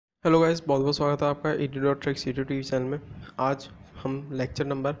Hello guys, बहुत बहुत स्वागत है आपका Edu.tricks यूट्यूब टीवी चैनल में। आज हम लेक्चर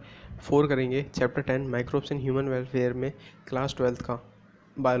नंबर 4 करेंगे, chapter 10 microbes in human welfare में क्लास 12 का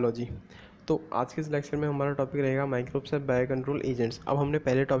बायोलॉजी। तो आज के इस लेक्चर में हमारा टॉपिक रहेगा microbes and bio control agents. अब हमने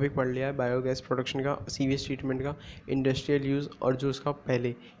पहले टॉपिक पढ़ लिया है बायोगैस प्रोडक्शन का, सीवेज ट्रीटमेंट का, इंडस्ट्रियल यूज़ और जो उसका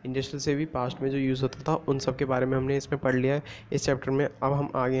पहले इंडस्ट्रियल से भी पास्ट में जो यूज़ होता था उन सब के बारे में हमने इसमें पढ़ लिया है इस चैप्टर में। अब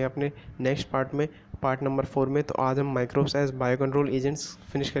हम आगे हैं अपने नेक्स्ट पार्ट में, पार्ट नंबर 4 में। तो आज हम microbes as bio control agents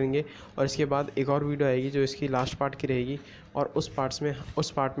finish करेंगे और इसके बाद एक और वीडियो आएगी जो इसकी लास्ट पार्ट की रहेगी, और उस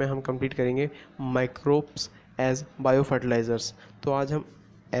पार्ट में हम कंप्लीट करेंगे माइक्रोब्स एज बायो फर्टिलाइजर्स। तो आज हम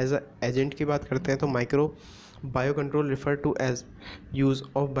एज एजेंट की बात करते हैं। तो micro bio control refer to as use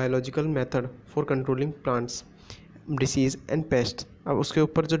of biological method for controlling plants disease and paste. अब उसके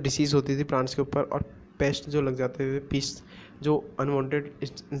ऊपर जो डिसीज़ होती थी प्लांट्स के ऊपर और पेस्ट जो लग जाते थे, पीस जो अनवांटेड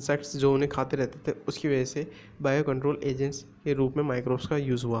इंसेक्ट्स जो उन्हें खाते रहते थे, उसकी वजह से बायो कंट्रोल एजेंट्स के रूप में माइक्रोब्स का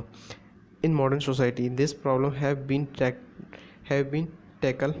यूज़ हुआ। In modern society this problem have been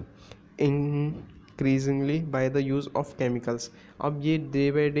tackle increasingly by the use of chemicals. अब ये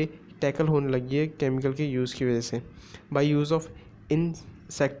डे बाई डे टैकल होने लगी है केमिकल के यूज़ की वजह से। Bye use of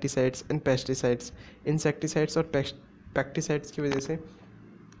insecticides and pesticides, insecticides और पेस्टिसाइड्स की वजह से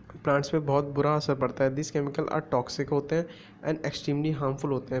प्लांट्स पे बहुत बुरा असर पड़ता है। दिस केमिकल आर टॉक्सिक होते हैं एंड एक्सट्रीमली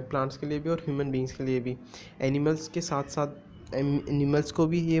हार्मफुल होते हैं प्लांट्स के लिए भी और ह्यूमन बींग्स के लिए भी। एनिमल्स के साथ साथ एनिमल्स को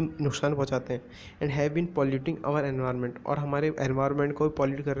भी ये नुकसान पहुंचाते हैं। And have been polluting our environment, और हमारे एनवायरनमेंट को भी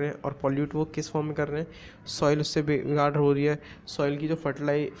पॉल्यूट कर रहे हैं। और पॉल्यूट वो किस फॉर्म में कर रहे हैं? सॉइल उससे बिगाड़ हो रही है, सॉइल की जो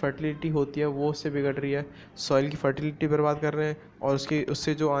फर्टिलिटी होती है वो उससे बिगड़ रही है, सॉइल की फर्टिलिटी बर्बाद कर रहे हैं, और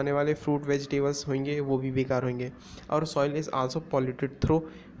उससे जो आने वाले फ्रूट वेजिटेबल्स होंगे वो भी बेकार होंगे। और soil is also polluted through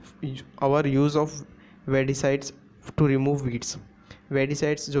our use of वेडिसाइड्स to remove weeds.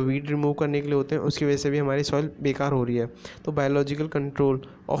 वेडिसाइड्स जो वीड रिमूव करने के लिए होते हैं उसकी वजह से भी हमारी सॉइल बेकार हो रही है। तो biological control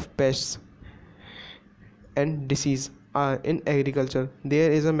of pests and disease in agriculture,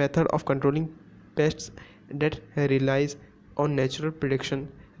 there is a method of controlling pests date relies on natural prediction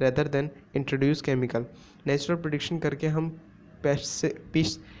rather than introduce chemical. Natural prediction करके हम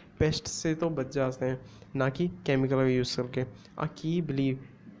पेस्ट से तो बच जाते हैं, ना कि केमिकल का यूज़ करके। अ की believe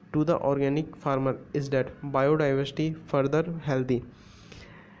to the organic farmer is that biodiversity further healthy।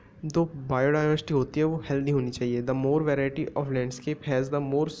 तो बायोडाइवर्सिटी होती है वो हेल्दी होनी चाहिए। The more variety of landscape has the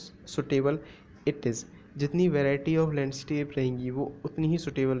more suitable it is. जितनी वेराइटी ऑफ लैंडस्केप रहेंगी वो उतनी ही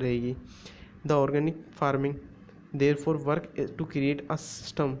सुटेबल रहेगी। The organic farming therefore work to create a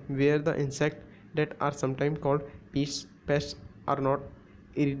system where the insect that are sometimes called pests are not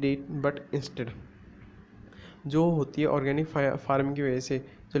irradiate but instead। जो होती है organic farming की वजह से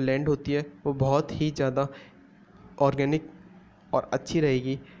जो लैंड होती है वो बहुत ही ज़्यादा ऑर्गेनिक और अच्छी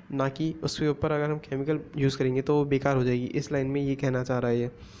रहेगी, ना कि उसके ऊपर अगर हम केमिकल यूज़ करेंगे तो वो बेकार हो जाएगी। इस लाइन में ये कहना चाह रहा है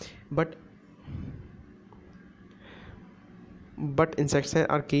ये। But insects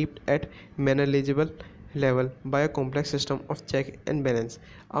are keeped eight manageable level by a complex system of check and balance.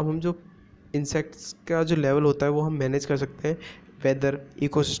 अब हम जो इंसेक्ट्स का जो लेवल होता है वो हम मैनेज कर सकते हैं वेदर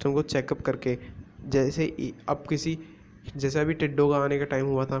इकोसिस्टम को चेकअप करके। जैसे अब जैसे अभी टिड्डों का आने का टाइम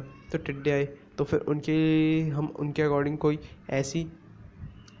हुआ था तो टिड्डे आए, तो फिर हम उनके अकॉर्डिंग कोई ऐसी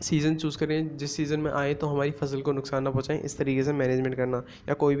सीज़न चूज़ करें जिस सीज़न में आए तो हमारी फसल को नुकसान ना पहुँचाएं। इस तरीके से मैनेजमेंट करना,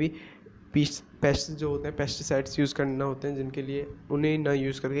 या कोई भी पेस्ट जो होते हैं पेस्टिसाइड्स यूज़ करना होते हैं जिनके लिए उन्हें ना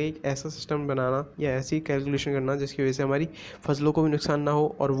यूज़ करके एक ऐसा सिस्टम बनाना या ऐसी कैलकुलेशन करना जिसकी वजह से हमारी फसलों को भी नुकसान ना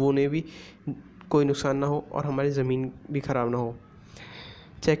हो और वो उन्हें भी कोई नुकसान ना हो और हमारी ज़मीन भी ख़राब ना हो।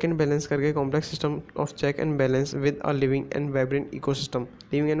 चेक एंड बैलेंस करके complex system of check and balance with a living and vibrant ecosystem.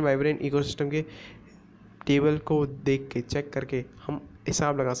 Living and vibrant ecosystem के टेबल को देख के चेक करके हम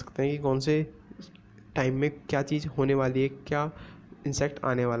हिसाब लगा सकते हैं कि कौन से टाइम में क्या चीज़ होने वाली है, क्या इंसेक्ट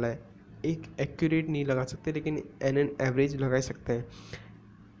आने वाला है। एक एक्यूरेट नहीं लगा सकते लेकिन एन एवरेज लगा सकते हैं।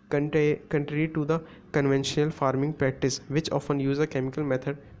 Country to the conventional farming practice which often use a chemical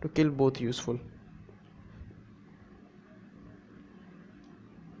method to kill both useful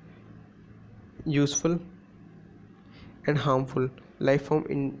and harmful life form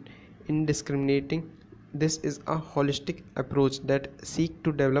in discriminating. This is a holistic approach that seek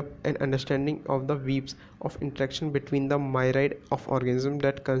to develop an understanding of the webs of interaction between the myriad of organisms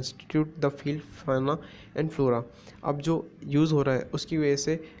that constitute the field fauna and flora। अब जो use हो रहा है उसकी वजह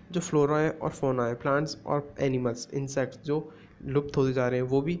से जो flora है और फोना है, प्लांट्स और एनिमल्स, इंसेक्ट्स जो लुप्त होते जा रहे हैं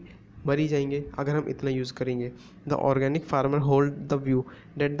वो भी मरी जाएंगे अगर हम इतना यूज़ करेंगे। The organic farmer hold the view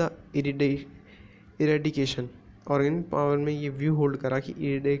date the eradication, organic power में ये व्यू होल्ड करा कि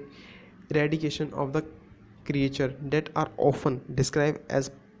eradication of the creature date are often describe as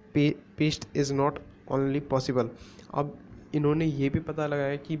paste is not only possible. अब इन्होंने ये भी पता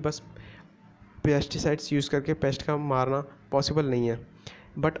लगाया कि बस पेस्टिसाइड्स यूज़ करके पेस्ट का मारना पॉसिबल नहीं है,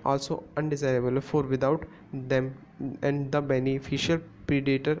 but also undesirable for without them and the beneficial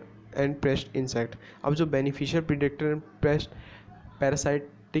predator and paste insect. अब जो beneficial predator and paste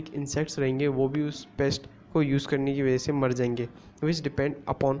parasitic insects रहेंगे वो भी उस पेस्ट को यूज़ करने की वजह से मर जाएंगे, विच depend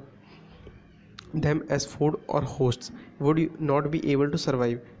upon them as food और hosts would not be able to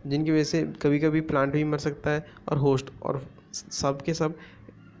survive, जिनकी वजह से कभी कभी प्लांट भी मर सकता है और होस्ट और सब के सब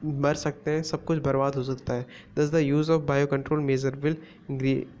मर सकते हैं, सब कुछ बर्बाद हो सकता है। दस the use of bio control measure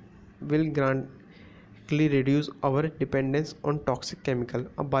will ग्रांटली reduce our dependence on toxic chemical.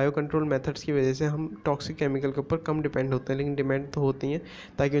 अब बायो कंट्रोल मेथड्स की वजह से हम टॉक्सिक केमिकल के ऊपर कम डिपेंड होते हैं, लेकिन डिपेंड तो होती हैं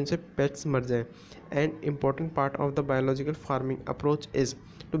ताकि उनसे पेट्स मर जाएं। And important part of the biological farming approach is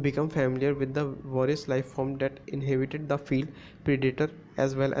to become familiar with the various life forms that inhabited the field, predator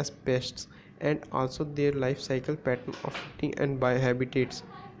as well as pests, and also their life cycle pattern of eating and biohabitats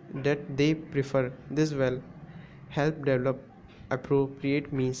that they prefer. This will help develop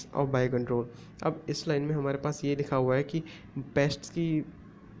appropriate means of biocontrol। अब इस line में हमारे पास ये लिखा हुआ है कि pests की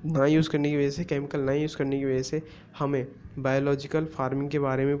ना यूज़ करने की वजह से, केमिकल ना यूज़ करने की वजह से हमें बायोलॉजिकल फार्मिंग के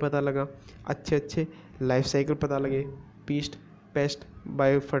बारे में पता लगा, अच्छे लाइफ साइकिल पता लगे, पेस्ट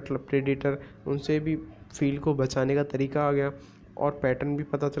बायो प्रेडेटर उनसे भी फील्ड को बचाने का तरीका आ गया, और पैटर्न भी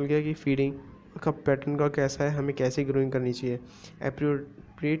पता चल गया कि फीडिंग का पैटर्न का कैसा है, हमें कैसे ग्रोइंग करनी चाहिए।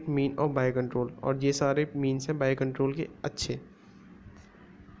 Appropriate mean of bio control, और ये सारे मीन्स हैं बायो कंट्रोल के अच्छे।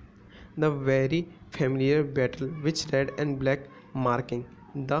 The very familiar battle which red and black marking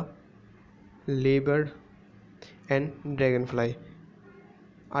the लेबर्ड and dragon fly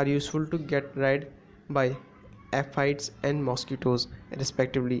are useful to get rid by aphids and mosquitoes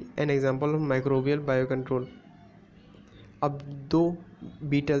respectively, an example of microbial biocontrol। अब दो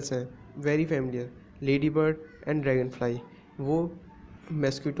Beatles हैं very familiar, lady bird and dragon fly, वो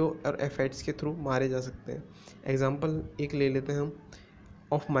mosquito और एफाइड्स के through मारे जा सकते हैं। एग्जाम्पल एक ले लेते हैं हम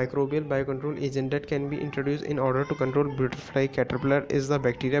of microbial biocontrol agent that can be introduced in order to control butterfly caterpillar is the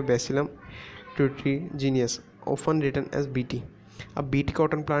bacteria Bacillum tuberculosis, often written as BT। अब बीटी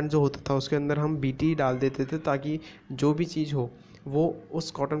कॉटन प्लांट जो होता था उसके अंदर हम बीटी डाल देते थे ताकि जो भी चीज़ हो वो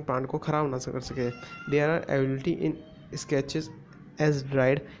उस कॉटन प्लांट को ख़राब ना कर सके। There are ability in sketches as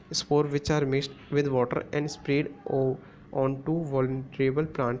dried spore which are mixed with water and spread on to vulnerable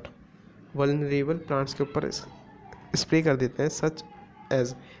plants के ऊपर स्प्रे कर देते हैं, such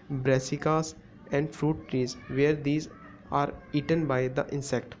as brassicas and fruit trees where these are eaten by the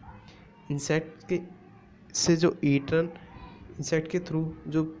insect. Insect के से जो insect के through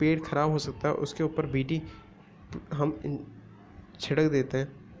जो पेड़ ख़राब हो सकता है उसके ऊपर बीटी हम छिड़क देते हैं।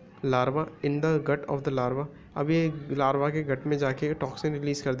 Larva in the gut of the larva, अब ये लार्वा के गट में जाके टॉक्सिन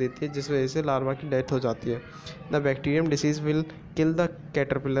रिलीज़ कर देती है जिस वजह से लार्वा की डेथ हो जाती है। The bacterium disease will kill the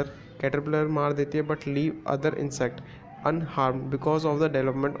caterpillar मार देती है but leave other insect unharmed because of the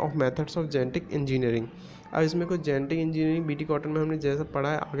development of methods of genetic engineering. अब इसमें कुछ जेनेटिक इंजीनियरिंग बीटी कॉटन में हमने जैसा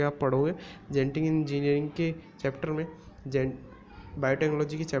पढ़ा है आगे आप पढ़ोगे जेनेटिक इंजीनियरिंग के चैप्टर में,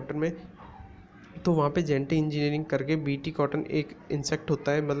 बायोटेक्नोलॉजी के चैप्टर में, तो वहाँ पे जेनेटिक इंजीनियरिंग करके बीटी कॉटन एक इंसेक्ट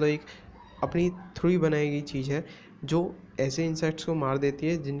होता है, मतलब एक अपनी थ्रू ही बनाई गई चीज़ है जो ऐसे इंसेक्ट्स को मार देती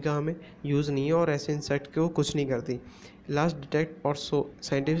है जिनका हमें यूज़ नहीं है और ऐसे इंसेक्ट को कुछ नहीं करती। लास्ट डिटेक्ट और so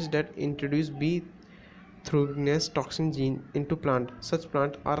scientist date introduce B थ्रूनेस toxin gene into plant, such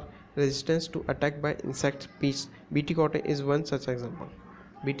plant are resistance to attack by insect piece. BT cotton is one such example.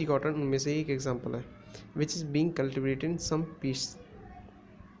 BT cotton उनमें से एक एग्जाम्पल है which is being cultivated in some peace,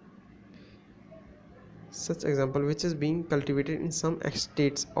 such example which is being cultivated in some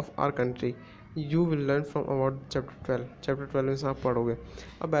states of our country। You will learn from about chapter 12 में आप पढ़ोगे।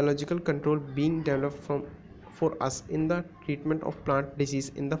 A biological control being developed for us in the treatment of plant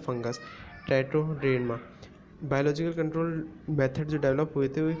disease in the fungus Trichoderma। Biological control method जो develop हुए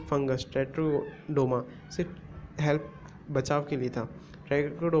थे वो fungus trichoderma से help बचाव के लिए था।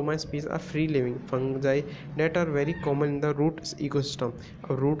 Trichoderma species are free living fungi date are very common in the root ecosystem.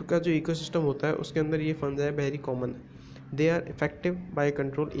 और रूट का जो इकोसिस्टम होता है उसके अंदर ये फंगाई वेरी कॉमन है। They are effective by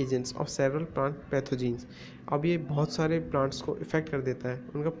control agents of several plant pathogens. अब ये बहुत सारे प्लांट्स को इफेक्ट कर देता है,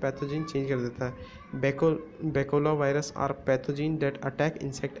 उनका पैथोजेन चेंज कर देता है। बेकोला virus are pathogen date attack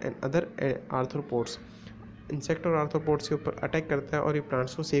insect and other arthropods. Insect और आर्थ्रोपोड्स के ऊपर अटैक करता है और ये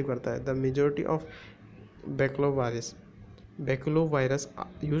प्लांट्स को सेव करता है। The majority of Baculovirus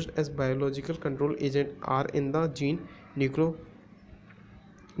used as biological control agent are in the gene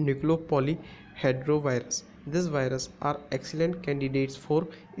nucleopolyhedrovirus. These viruses are excellent candidates for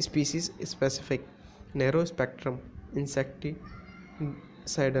species-specific narrow-spectrum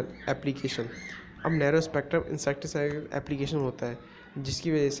insecticidal application. अब नैरो स्पेक्ट्रम इंसेक्टिसाइड एप्लीकेशन होता है,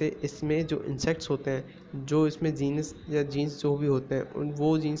 जिसकी वजह से इसमें जो इंसेक्ट्स होते हैं, जो इसमें जीनस या जीन्स जो भी होते हैं, उन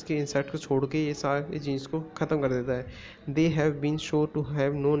वो जीन्स के इंसेक्ट को छोड़ के ये सारे जीन्स को ख़त्म कर देता है। They have been show to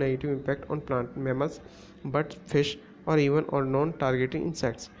have no negative impact on plant mammals but fish और इवन और non targeting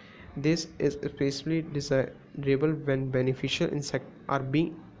insects. This is specially desirable when beneficial insect are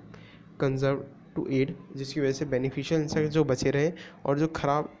being conserve to add, जिसकी वजह से बेनिफिशियल इंसेक्ट जो बचे रहे और जो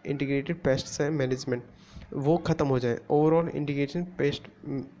ख़राब इंटीग्रेटेड पेस्ट्स हैं मैनेजमेंट वो ख़त्म हो जाए। Overall integrated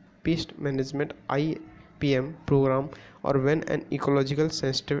pest management IPM programme और when an ecological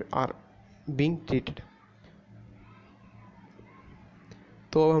sensitive are being treated.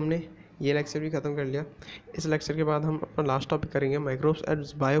 तो अब हमने ये लेक्चर भी ख़त्म कर लिया। इस लेक्चर के बाद हम अपना लास्ट टॉपिक करेंगे माइक्रोब्स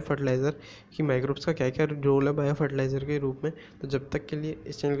एज बायो फर्टिलाइज़र, कि माइक्रोब्स का क्या क्या रोल है बायो फर्टिलाइज़र के रूप में। तो जब तक के लिए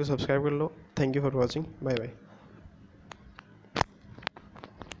इस चैनल को सब्सक्राइब कर लो। Thank you for watching. Bye bye.